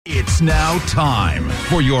It's now time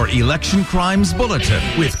for your Election Crimes Bulletin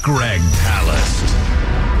with Greg Palast.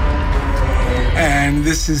 And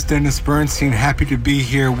this is Dennis Bernstein, happy to be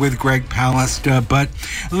here with Greg Palast. But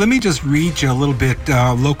let me just read you a little bit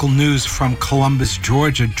local news from Columbus,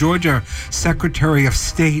 Georgia. Georgia Secretary of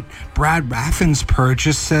State Brad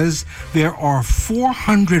Raffensperger says there are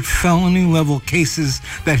 400 felony-level cases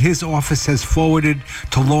that his office has forwarded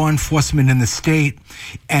to law enforcement in the state,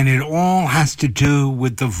 and it all has to do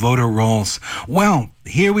with the voter rolls. Well,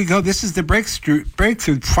 here we go. This is the breakthrough,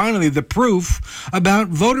 finally the proof about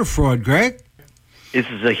voter fraud, Greg. This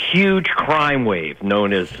is a huge crime wave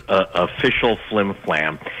known as official flim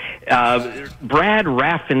flam. Brad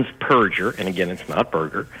Raffensperger, and again, it's not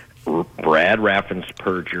Burger, Brad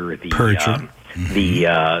Raffensperger, the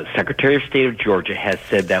Secretary of State of Georgia, has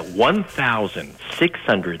said that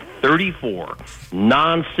 1,634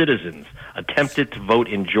 non-citizens attempted to vote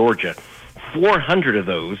in Georgia. 400 of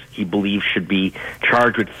those, he believes, should be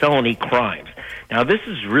charged with felony crimes. Now, this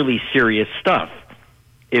is really serious stuff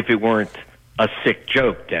if it weren't a sick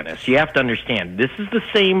joke, Dennis. You have to understand, this is the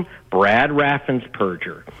same Brad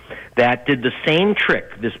Raffensperger that did the same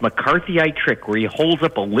trick, this McCarthyite trick, where he holds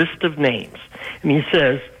up a list of names, and he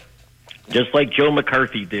says, just like Joe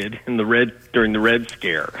McCarthy did during the Red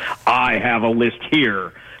Scare, I have a list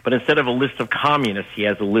here. But instead of a list of communists, he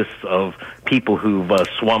has a list of people who've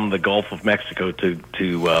swum the Gulf of Mexico to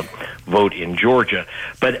vote in Georgia.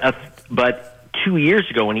 But 2 years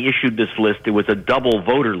ago, when he issued this list, it was a double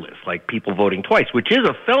voter list, like people voting twice, which is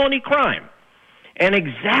a felony crime. And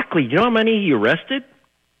exactly, you know how many he arrested?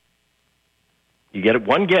 You get it,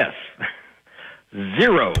 one guess.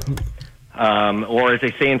 0. Or as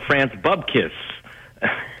they say in France, bubkiss.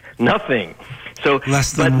 Nothing. So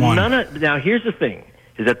less than one. Now, here's the thing,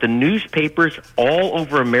 is that the newspapers all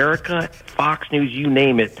over America, Fox News, you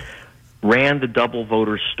name it, ran the double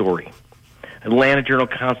voter story. Atlanta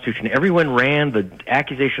Journal-Constitution, everyone ran the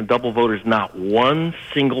accusation of double voters, not one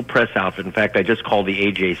single press outfit. In fact, I just called the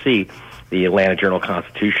AJC, the Atlanta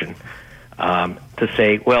Journal-Constitution, to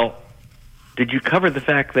say, well, did you cover the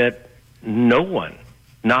fact that no one,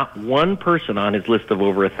 not one person on his list of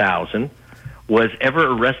over 1,000 was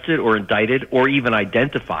ever arrested or indicted or even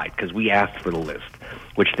identified, because we asked for the list,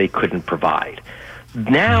 which they couldn't provide.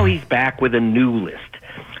 Now he's back with a new list.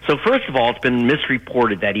 So first of all, it's been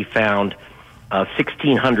misreported that he found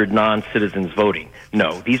 1,600 non-citizens voting.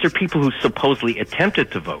 No, these are people who supposedly attempted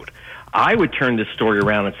to vote. I would turn this story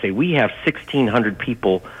around and say we have 1,600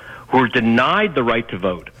 people who are denied the right to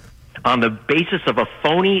vote on the basis of a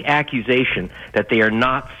phony accusation that they are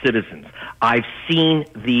not citizens. I've seen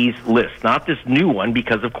these lists, not this new one,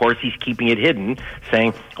 because of course he's keeping it hidden,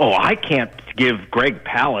 saying, oh, I can't give Greg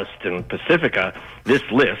Palast and Pacifica this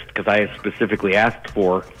list because I specifically asked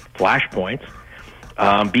for flashpoints.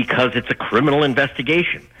 Because it's a criminal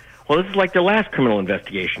investigation. Well, this is like their last criminal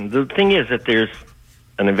investigation. The thing is that there's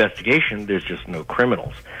an investigation, there's just no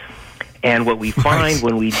criminals. And what we find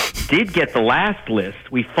when we did get the last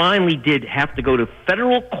list, we finally did have to go to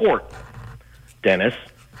federal court, Dennis.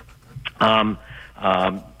 The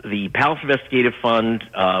Palast Investigative Fund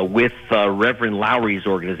with Reverend Lowry's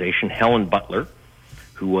organization, Helen Butler,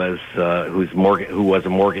 who was a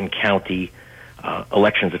Morgan County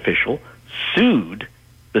elections official, sued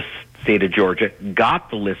the state of Georgia, got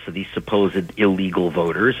the list of these supposed illegal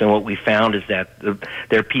voters, and what we found is that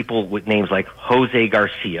there are people with names like Jose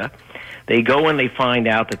Garcia. They go and they find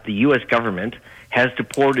out that the U.S. government has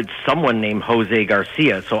deported someone named Jose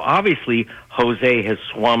Garcia. So obviously Jose has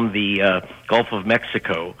swum the Gulf of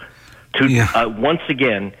Mexico to once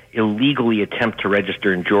again illegally attempt to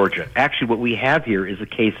register in Georgia. Actually, what we have here is a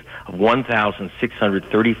case of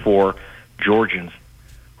 1,634 Georgians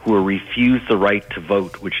who are refused the right to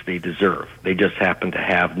vote, which they deserve. They just happen to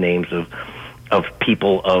have names of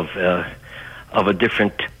people of a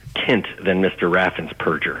different tint than Mr.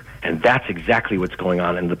 Raffensperger. And that's exactly what's going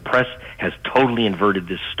on. And the press has totally inverted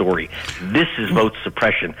this story. This is vote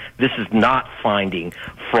suppression. This is not finding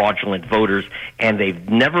fraudulent voters. And they've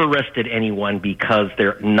never arrested anyone because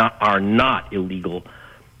are not illegal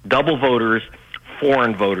double voters,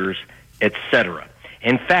 foreign voters, etc.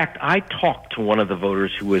 In fact, I talked to one of the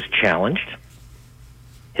voters who was challenged.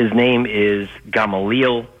 His name is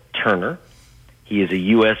Gamaliel Turner. He is a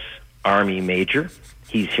U.S. Army major.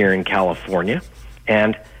 He's here in California.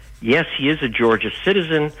 And yes, he is a Georgia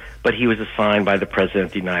citizen, but he was assigned by the President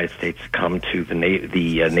of the United States to come to the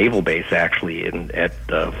naval base, actually, at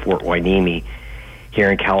Fort Hueneme here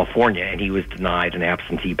in California, and he was denied an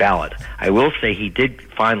absentee ballot. I will say he did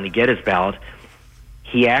finally get his ballot.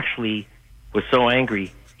 He actually was so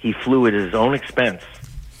angry, he flew at his own expense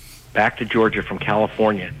back to Georgia from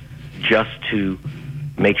California just to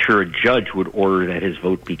make sure a judge would order that his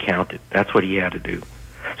vote be counted. That's what he had to do.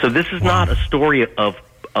 So this is not a story of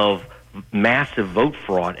massive vote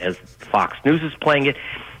fraud as Fox News is playing it,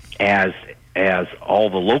 as all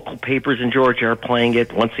the local papers in Georgia are playing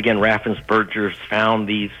it. Once again, Raffensperger's found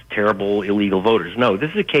these terrible illegal voters. No,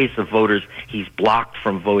 this is a case of voters he's blocked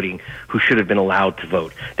from voting who should have been allowed to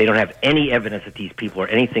vote. They don't have any evidence that these people are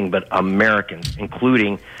anything but Americans,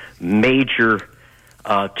 including Major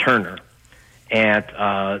Turner. And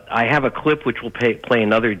I have a clip which we'll play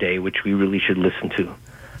another day, which we really should listen to,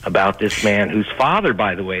 about this man whose father,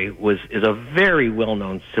 by the way, is a very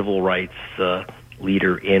well-known civil rights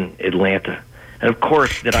leader in Atlanta. And of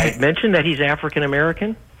course, did I mention that he's African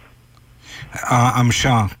American? I'm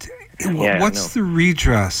shocked. Yeah, what's the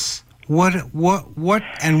redress? What's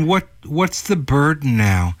the burden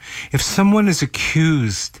now? If someone is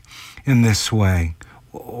accused in this way,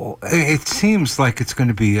 it seems like it's going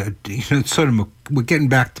to be we're getting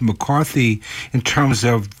back to McCarthy in terms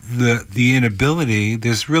of the inability.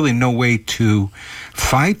 There's really no way to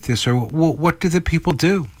fight this. Or what do the people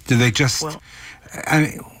do? Do they just? Well,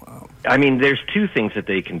 I mean, there's two things that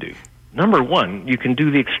they can do. Number one, you can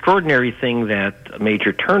do the extraordinary thing that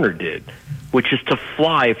Major Turner did, which is to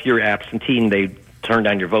fly. If you're absentee and they turn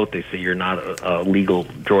down your vote, they say you're not a legal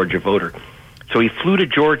Georgia voter. So he flew to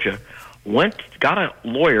Georgia, got a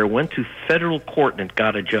lawyer, went to federal court, and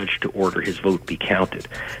got a judge to order his vote be counted.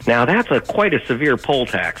 Now, that's quite a severe poll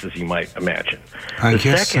tax, as you might imagine. I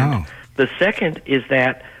guess so. The second is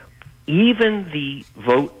that even the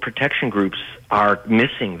vote protection groups are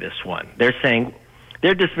missing this one. They're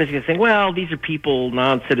dismissing it, saying, well, these are people,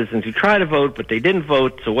 non-citizens, who try to vote, but they didn't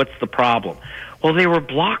vote, so what's the problem? Well, they were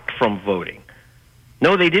blocked from voting.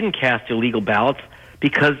 No, they didn't cast illegal ballots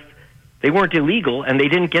because they weren't illegal and they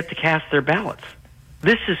didn't get to cast their ballots.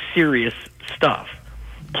 This is serious stuff.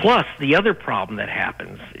 Plus, the other problem that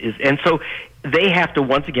happens is, and so they have to,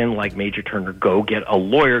 once again, like Major Turner, go get a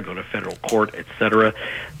lawyer, go to federal court, etc.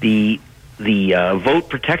 The vote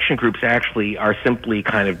protection groups actually are simply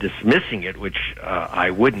kind of dismissing it, which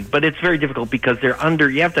I wouldn't. But it's very difficult because you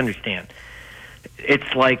have to understand, it's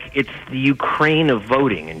the Ukraine of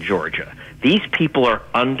voting in Georgia. These people are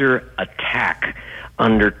under attack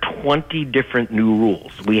under 20 different new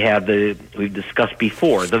rules. We've discussed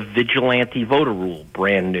before, the vigilante voter rule,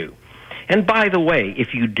 brand new. And by the way,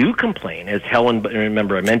 if you do complain, as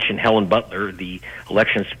remember I mentioned Helen Butler, the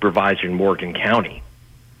election supervisor in Morgan County,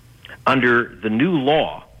 under the new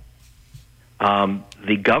law,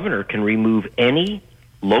 the governor can remove any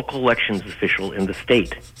local elections official in the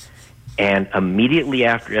state. And immediately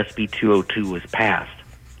after SB 202 was passed,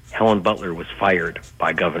 Helen Butler was fired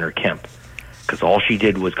by Governor Kemp, because all she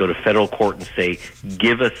did was go to federal court and say,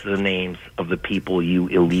 give us the names of the people you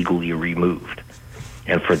illegally removed.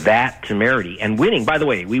 And for that temerity, and winning, by the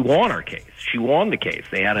way, we won our case. She won the case.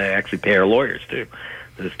 They had to actually pay her lawyers, too,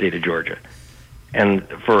 to the state of Georgia. And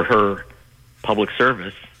for her public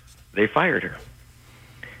service, they fired her.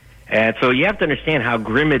 And so you have to understand how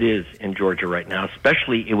grim it is in Georgia right now,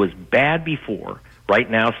 especially it was bad before. Right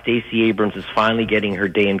now, Stacey Abrams is finally getting her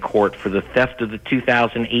day in court for the theft of the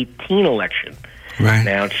 2018 election. Right.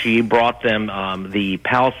 Now, she brought them, the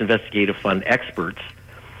Palace Investigative Fund experts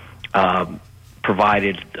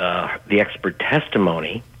provided the expert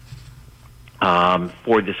testimony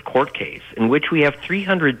for this court case, in which we have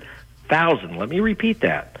 300,000, let me repeat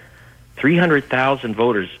that, 300,000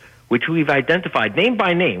 voters, which we've identified name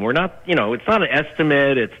by name. We're not, it's not an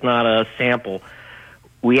estimate, it's not a sample.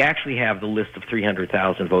 We actually have the list of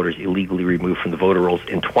 300,000 voters illegally removed from the voter rolls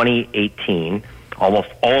in 2018, almost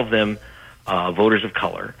all of them voters of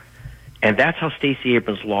color. And that's how Stacey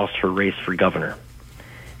Abrams lost her race for governor.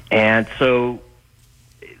 And so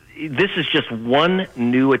this is just one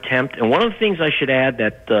new attempt. And one of the things I should add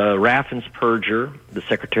that Raffensperger, the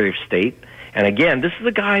Secretary of State, and again, this is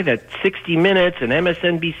a guy that 60 Minutes and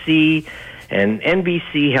MSNBC and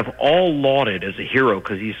NBC have all lauded as a hero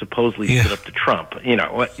because he supposedly stood up to Trump.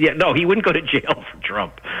 No, he wouldn't go to jail for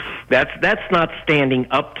Trump. That's not standing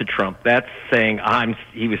up to Trump. That's saying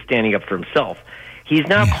he was standing up for himself. He's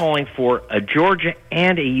now calling for a Georgia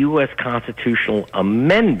and a U.S. constitutional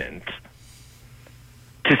amendment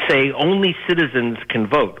to say only citizens can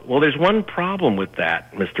vote. Well, there's one problem with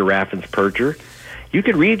that, Mr. Raffensperger. You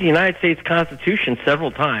could read the United States Constitution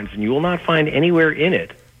several times, and you will not find anywhere in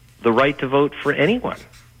it the right to vote for anyone.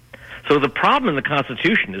 So the problem in the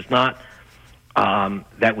Constitution is not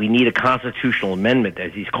that we need a constitutional amendment,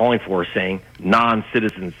 as he's calling for, saying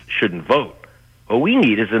non-citizens shouldn't vote. What we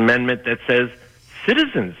need is an amendment that says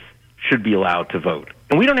citizens should be allowed to vote.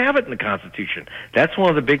 And we don't have it in the Constitution. That's one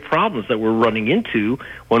of the big problems that we're running into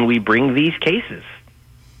when we bring these cases.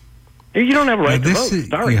 You don't have a right to vote.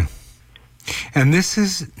 Sorry. Yeah. And this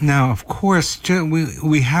is now, of course,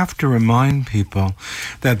 we have to remind people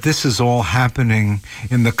that this is all happening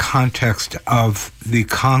in the context of the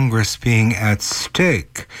Congress being at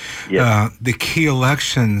stake. Yes. The key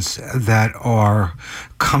elections that are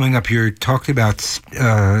coming up, you're talking about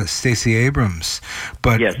Stacey Abrams,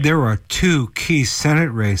 but yes. There are two key Senate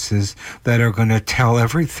races that are going to tell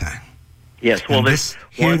everything. Yes, well, this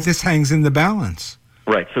hangs in the balance.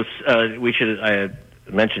 Right, so we should...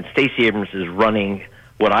 mentioned Stacey Abrams is running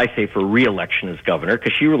what I say for re-election as governor,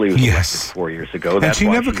 because she really was elected 4 years ago. And she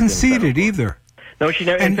never conceded either. No, she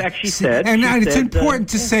never. In fact, she said... And it's important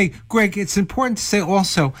to say, Greg, it's important to say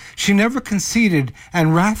also, she never conceded, and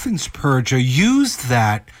Raffensperger used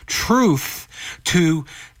that truth to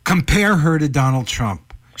compare her to Donald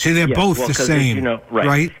Trump. So they're both the same,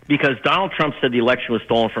 right? Because Donald Trump said the election was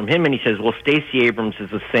stolen from him, and he says, well, Stacey Abrams is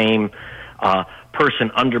the same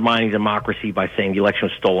person undermining democracy by saying the election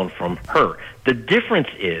was stolen from her. The difference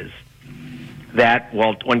is that,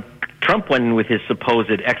 well, when Trump went in with his supposed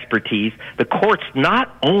expertise, the courts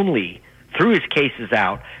not only threw his cases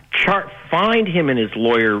out, fined him and his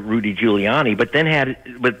lawyer, Rudy Giuliani, but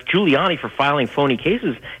Giuliani, for filing phony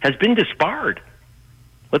cases, has been disbarred.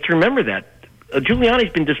 Let's remember that.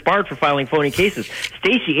 Giuliani's been disbarred for filing phony cases.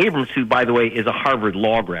 Stacey Abrams, who, by the way, is a Harvard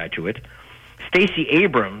Law graduate, Stacey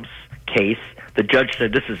Abrams' case, the judge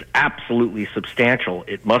said this is absolutely substantial.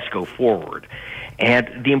 It must go forward.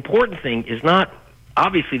 And the important thing is not,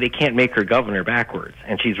 obviously they can't make her governor backwards,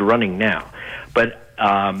 and she's running now. But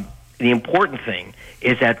the important thing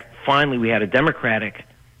is that finally we had a Democratic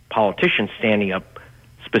politician standing up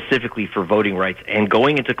specifically for voting rights and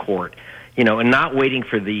going into court, and not waiting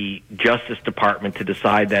for the Justice Department to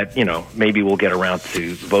decide that, maybe we'll get around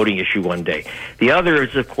to the voting issue one day. The other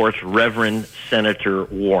is, of course, Reverend Senator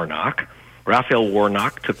Warnock. Raphael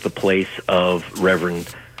Warnock took the place of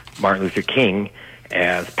Reverend Martin Luther King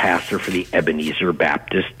as pastor for the Ebenezer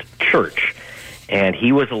Baptist Church. And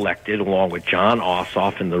he was elected along with John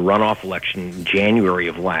Ossoff in the runoff election in January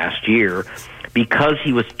of last year because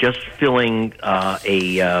he was just filling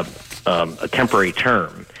a temporary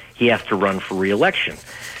term. He has to run for re-election.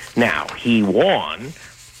 Now, he won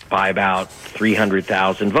by about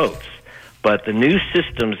 300,000 votes. But the new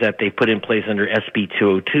systems that they put in place under SB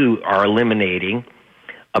 202 are eliminating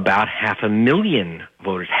about 500,000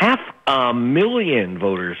 voters. 500,000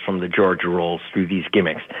 voters from the Georgia rolls through these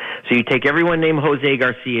gimmicks. So you take everyone named Jose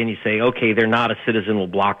Garcia and you say, okay, they're not a citizen, we'll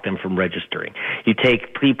block them from registering. You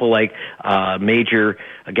take people like Major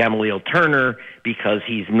Gamaliel Turner because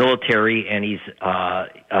he's military and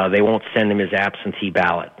they won't send him his absentee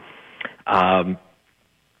ballot.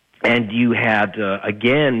 And you had,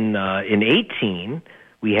 again, in 18,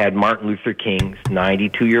 we had Martin Luther King's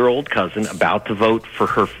 92-year-old cousin about to vote for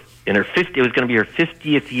her in her 50. It was going to be her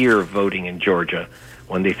 50th year of voting in Georgia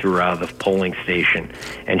when they threw her out of the polling station,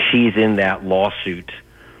 and she's in that lawsuit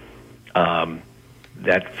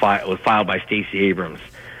that was filed by Stacey Abrams.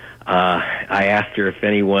 I asked her if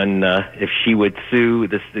anyone, if she would sue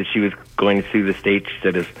this, if she was going to sue the state. She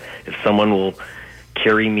said, if someone will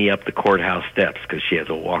carry me up the courthouse steps, because she has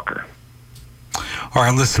a walker. All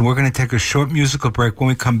right, listen, we're going to take a short musical break. When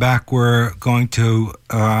we come back, we're going to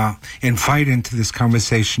invite into this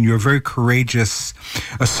conversation your very courageous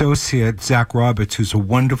associate, Zach Roberts, who's a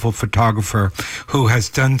wonderful photographer who has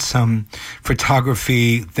done some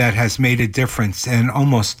photography that has made a difference and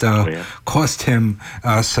almost cost him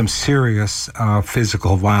some serious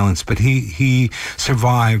physical violence. But he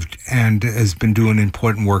survived and has been doing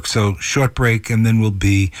important work. So short break, and then we'll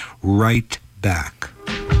be right back.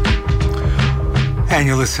 And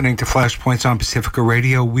you're listening to Flashpoints on Pacifica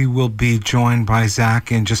Radio. We will be joined by Zach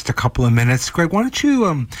in just a couple of minutes. Greg, why don't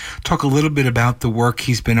you talk a little bit about the work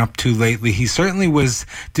he's been up to lately? He certainly was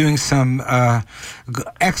doing some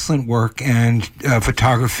excellent work and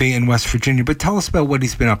photography in West Virginia, but tell us about what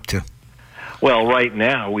he's been up to. Well, right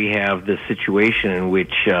now we have this situation in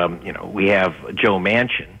which we have Joe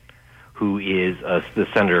Manchin, who is the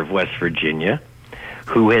senator of West Virginia,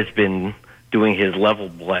 who has been doing his level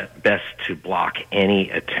best to block any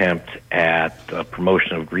attempt at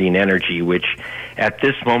promotion of green energy, which at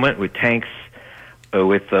this moment with tanks,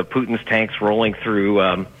 with Putin's tanks rolling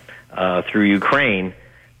through Ukraine,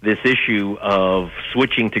 this issue of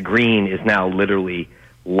switching to green is now literally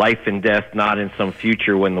life and death, not in some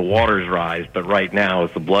future when the waters rise, but right now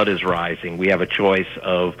as the blood is rising. We have a choice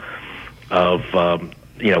of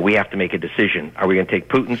we have to make a decision. Are we going to take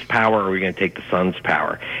Putin's power, or are we going to take the sun's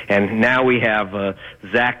power? And now we have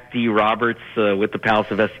Zach D. Roberts with the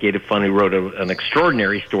Palace Investigative Fund, who wrote an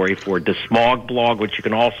extraordinary story for DeSmog blog, which you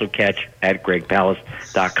can also catch at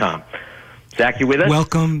gregpalast.com. Zach, you with us?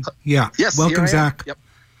 Welcome. Yeah. Yes. Welcome, Zach. Yep.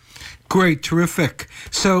 Great. Terrific.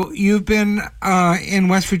 So you've been in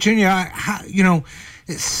West Virginia.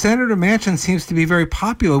 Senator Manchin seems to be very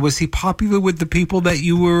popular. Was he popular with the people that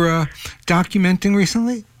you were documenting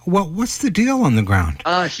recently? What's the deal on the ground?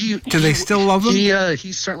 Do they still love him?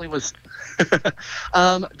 He certainly was.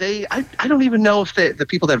 I don't even know if the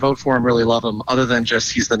people that vote for him really love him, other than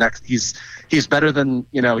just he's better than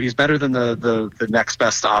the next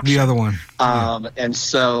best option. The other one. And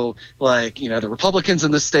so the Republicans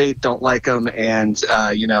in the state don't like him, and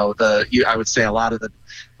I would say a lot of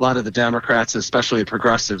the Democrats, especially the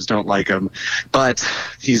progressives, don't like him. But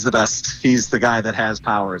he's the best. He's the guy that has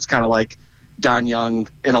power. It's kind of like Don Young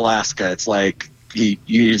in Alaska. It's like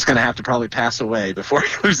he's going to have to probably pass away before he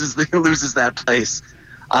loses that place,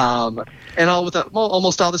 and all with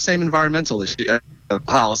almost all the same environmental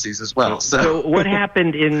policies as well. So what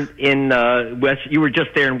happened in West? You were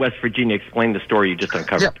just there in West Virginia. Explain the story you just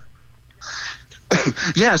uncovered.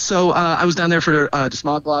 Yeah. So I was down there for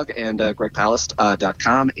DeSmog blog and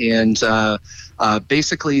gregpalast.com, and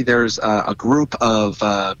basically there's a group of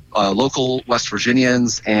local West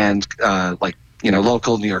Virginians and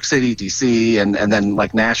local New York City, D.C., and then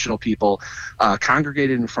national people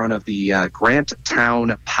congregated in front of the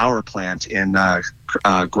Granttown Power Plant in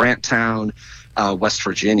Granttown, West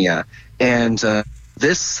Virginia. And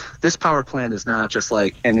this power plant is not just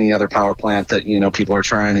like any other power plant that people are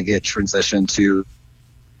trying to get transitioned to,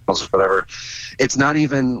 whatever. It's not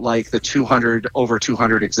even like the over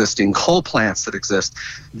 200 existing coal plants that exist.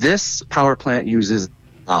 This power plant uses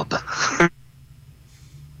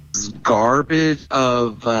garbage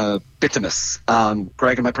of bituminous.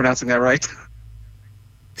 Greg, am I pronouncing that right?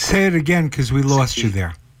 Say it again, because we lost you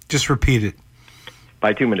there. Just repeat it.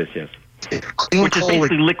 By 2 minutes, yes. Which is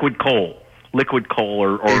basically liquid coal. Liquid coal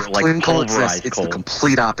or like pulverized it's coal. The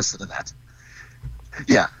complete opposite of that.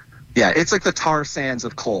 Yeah, it's like the tar sands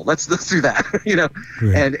of coal. Let's do that,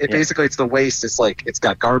 Right. And basically it's the waste. It's like it's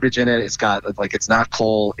got garbage in it. It's got it's not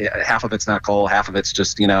coal. Half of it's not coal. Half of it's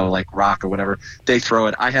just rock or whatever. They throw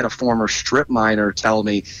it. I had a former strip miner tell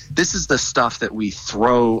me this is the stuff that we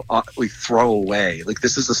throw away. Like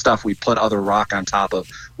this is the stuff we put other rock on top of.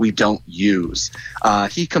 We don't use.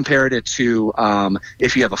 He compared it to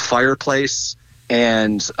if you have a fireplace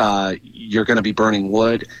and you're going to be burning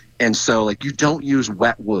wood. And so, you don't use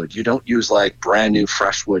wet wood. You don't use, brand new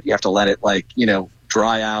fresh wood. You have to let it,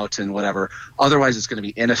 dry out and whatever. Otherwise, it's going to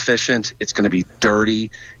be inefficient. It's going to be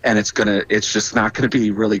dirty, and it's just not going to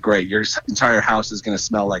be really great. Your entire house is going to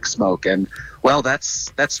smell like smoke. And, well,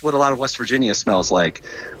 that's what a lot of West Virginia smells like.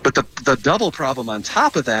 But the double problem on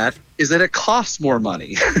top of that is that it costs more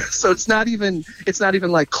money. So it's not even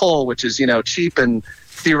like coal, which is, cheap and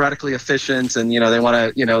theoretically efficient, and they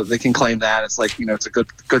want to they can claim that it's it's a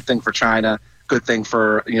good thing for China, good thing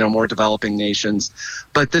for more developing nations,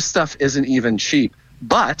 but this stuff isn't even cheap.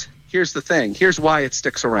 But here's the thing, here's why it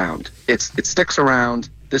sticks around. It sticks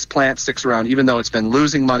around. This plant sticks around even though it's been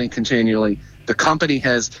losing money continually. The company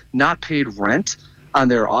has not paid rent on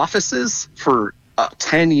their offices for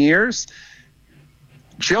 10 years.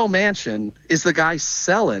 Joe Manchin is the guy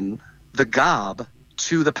selling the gob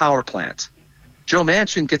to the power plant. Joe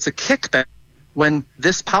Manchin gets a kickback when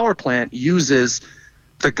this power plant uses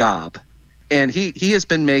the gob. And he has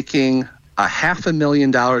been making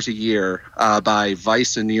 $500,000 a year by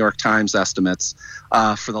Vice and New York Times estimates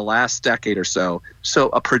for the last decade or so. So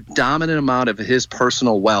a predominant amount of his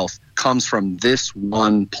personal wealth comes from this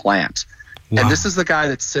one plant. Wow. And this is the guy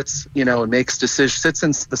that sits in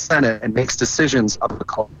the Senate and makes decisions about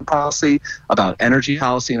climate policy, about energy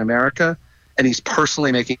policy in America. And he's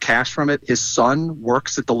personally making cash from it. His son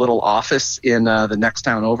works at the little office in the next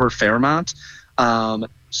town over, Fairmont.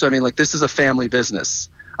 So this is a family business.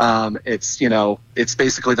 It's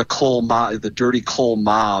basically the coal mob, the dirty coal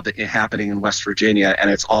mob happening in West Virginia, and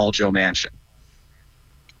it's all Joe Manchin.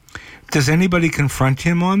 Does anybody confront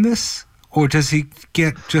him on this, or does he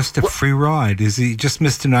get just a free ride? Is he just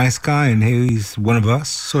Mr. Nice Guy and he's one of us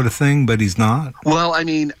sort of thing, but he's not? Well,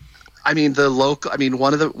 one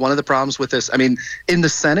of the problems with this, in the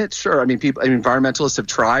Senate, sure. Environmentalists have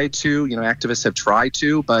tried to, activists have tried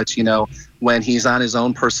to, but when he's on his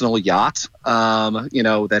own personal yacht,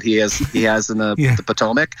 that he has in the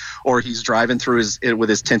Potomac, or he's driving through with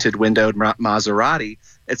his tinted windowed Maserati,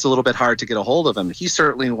 it's a little bit hard to get a hold of him. He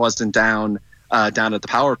certainly wasn't down down at the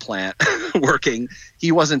power plant working.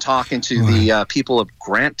 He wasn't talking to the people of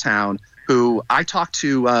Grant Town, who I talked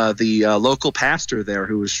to the local pastor there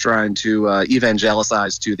who was trying to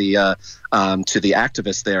evangelize to the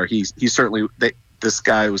activists there. This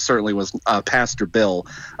guy was Pastor Bill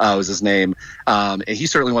was his name, and he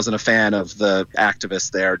certainly wasn't a fan of the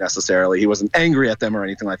activists there necessarily. He wasn't angry at them or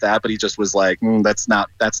anything like that, but he just was like, that's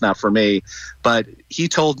not for me. But he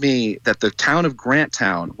told me that the town of Grant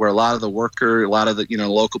Town, where a lot of the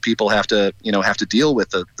local people have to deal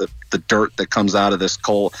with the dirt that comes out of this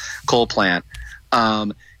coal plant,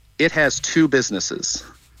 it has two businesses.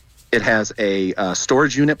 It has a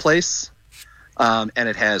storage unit place. And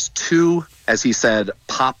it has two, as he said,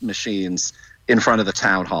 pop machines in front of the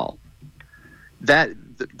town hall.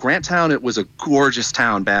 Grant Town, it was a gorgeous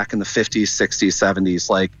town back in the 50s, 60s, 70s.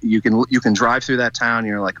 Like you can drive through that town and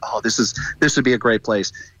you're like, oh, this would be a great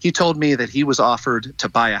place. He told me that he was offered to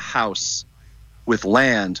buy a house with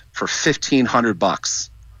land for $1,500.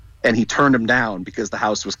 And he turned him down because the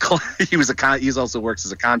house was he also works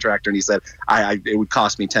as a contractor, and he said it would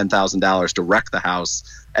cost me $10,000 to wreck the house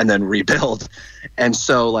and then rebuild. And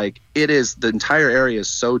so like the entire area is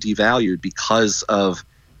so devalued because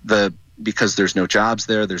there's no jobs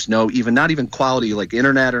there. There's not even quality like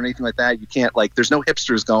internet or anything like that. You can't there's no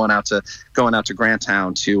hipsters going out to Grant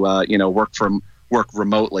Town to work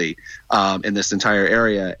remotely in this entire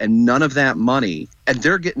area, and none of that money, and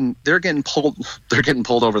they're getting pulled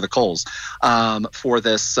over the coals for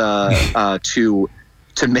this to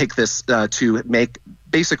make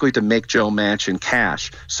Joe Manchin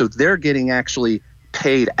cash. So they're getting actually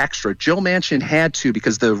paid extra. Joe Manchin had to,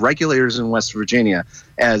 because the regulators in West Virginia,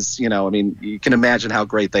 as you know, I mean, you can imagine how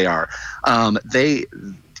great they are. They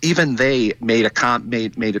made a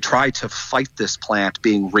try to fight this plant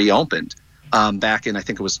being reopened. Back in, I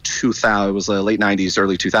think it was 2000, it was the late 90s,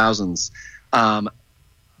 early 2000s.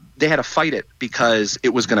 They had to fight it because it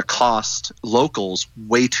was going to cost locals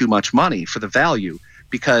way too much money for the value,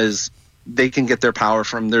 because they can get their power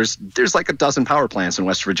from there's like a dozen power plants in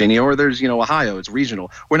West Virginia, or there's Ohio. It's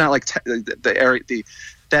regional. We're not like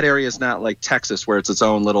that area is not like Texas, where it's its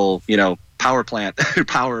own little power plant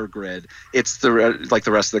power grid. It's like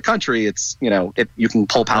the rest of the country. It's you can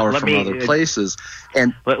pull power from other places.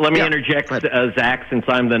 And let me interject, Zach, since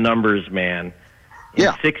I'm the numbers man.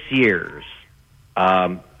 In 6 years,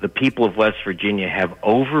 the people of West Virginia have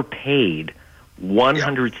overpaid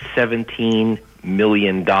 $117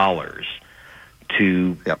 million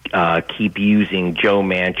to keep using Joe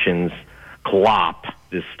Manchin's CLOP,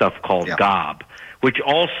 this stuff called GOB, which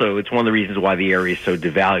also, it's one of the reasons why the area is so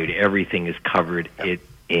devalued. Everything is covered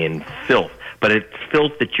in filth. But it's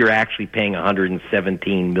filth that you're actually paying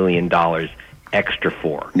 $117 million extra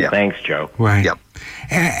for. Yeah. Thanks, Joe. Right. Yep.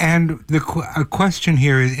 And the question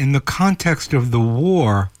here is, in the context of the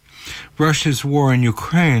war, Russia's war in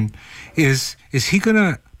Ukraine, is he going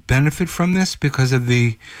to benefit from this because of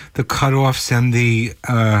the cutoffs and the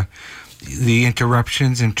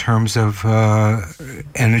interruptions in terms of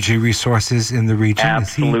energy resources in the region?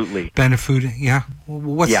 Absolutely. Is he benefiting? Yeah.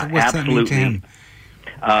 What's that mean to him?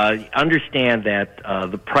 Understand that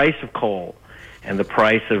the price of coal and the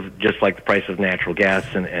price of, just like the price of natural gas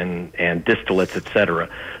and distillates, et cetera,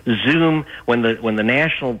 zoom when the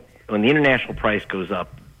international price goes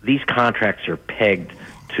up. These contracts are pegged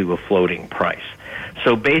to a floating price.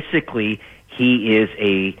 So basically, he is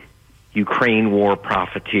a Ukraine war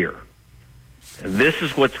profiteer. This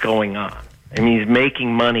is what's going on. I mean, he's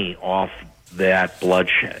making money off that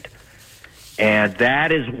bloodshed. And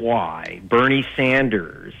that is why Bernie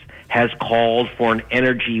Sanders has called for an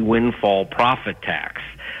energy windfall profit tax.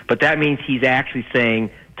 But that means he's actually saying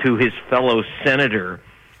to his fellow senator,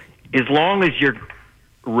 as long as you're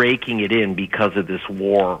raking it in because of this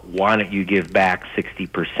war, why don't you give back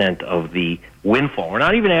 60% of the windfall? We're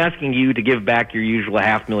not even asking you to give back your usual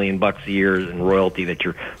 $500,000 a year in royalty that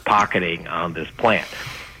you're pocketing on this plant.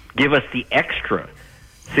 Give us the extra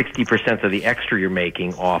 60% of the extra you're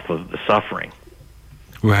making off of the suffering.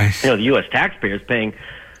 Right. The U.S. taxpayer is paying.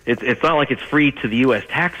 It's not like it's free to the U.S.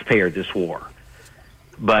 taxpayer, this war,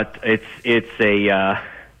 but they're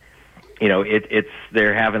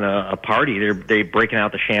having a party. They're breaking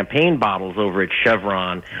out the champagne bottles over at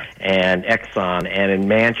Chevron and Exxon and in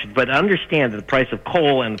Manchin. But understand that the price of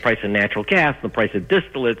coal and the price of natural gas and the price of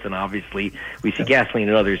distillates, and obviously we see gasoline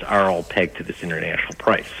and others, are all pegged to this international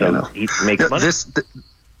price. So he makes money.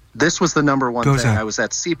 This was the number one thing. I was at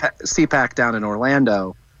CPAC down in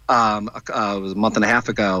Orlando it was a month and a half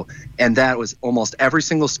ago, and that was almost every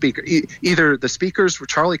single speaker. Either the speakers,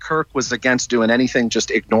 Charlie Kirk was against doing anything,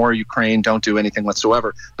 just ignore Ukraine, don't do anything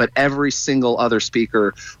whatsoever. But every single other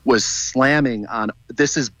speaker was slamming on,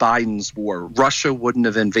 this is Biden's war. Russia wouldn't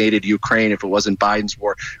have invaded Ukraine if it wasn't Biden's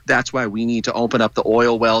war. That's why we need to open up the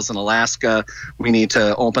oil wells in Alaska. We need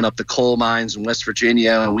to open up the coal mines in West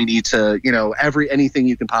Virginia. We need to, anything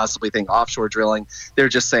you can possibly think, offshore drilling. They're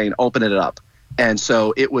just saying, open it up. And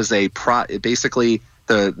so it was basically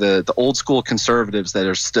the old school conservatives that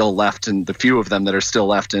are still left, and the few of them that are still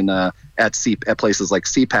left in at places like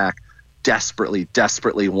CPAC,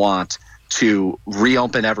 desperately want to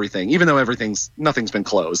reopen everything, even though nothing's been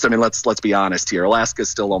closed. I mean, let's be honest here. Alaska is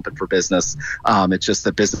still open for business. It's just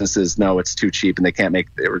that businesses know it's too cheap and they can't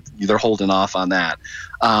they're holding off on that.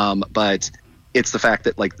 But it's the fact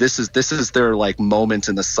that this is their moment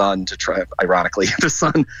in the sun to try, ironically, the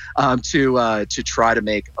sun, to try to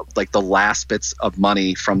make the last bits of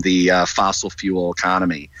money from the fossil fuel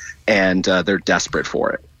economy, and they're desperate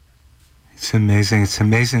for it. It's amazing. It's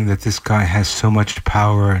amazing that this guy has so much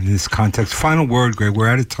power in this context. Final word, Greg. We're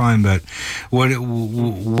out of time, but where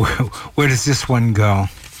does this one go?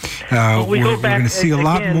 We're going to see a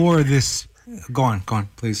lot more of this. Go on,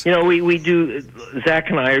 please. We do. Zach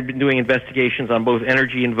and I have been doing investigations on both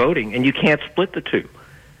energy and voting, and you can't split the two.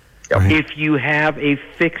 Right. If you have a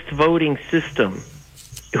fixed voting system,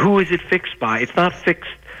 who is it fixed by? It's not fixed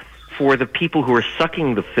for the people who are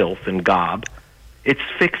sucking the filth and gob. It's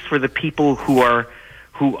fixed for the people who are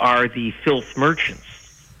the filth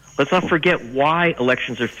merchants. Let's not forget why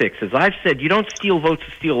elections are fixed. As I've said, you don't steal votes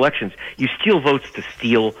to steal elections. You steal votes to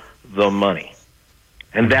steal the money.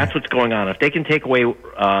 And that's what's going on. If they can take away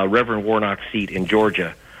Reverend Warnock's seat in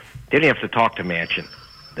Georgia, they don't have to talk to Manchin.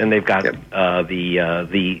 Then they've got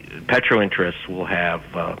the petro interests will have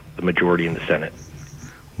the majority in the Senate.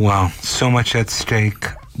 Wow, so much at stake.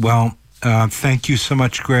 Well, thank you so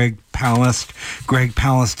much, Greg Palast.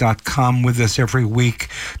 GregPalast.com with us every week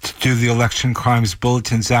to do the Election Crimes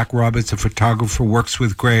Bulletin. Zach Roberts, a photographer, works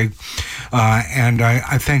with Greg. And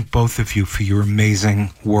I thank both of you for your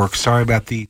amazing work. Sorry about the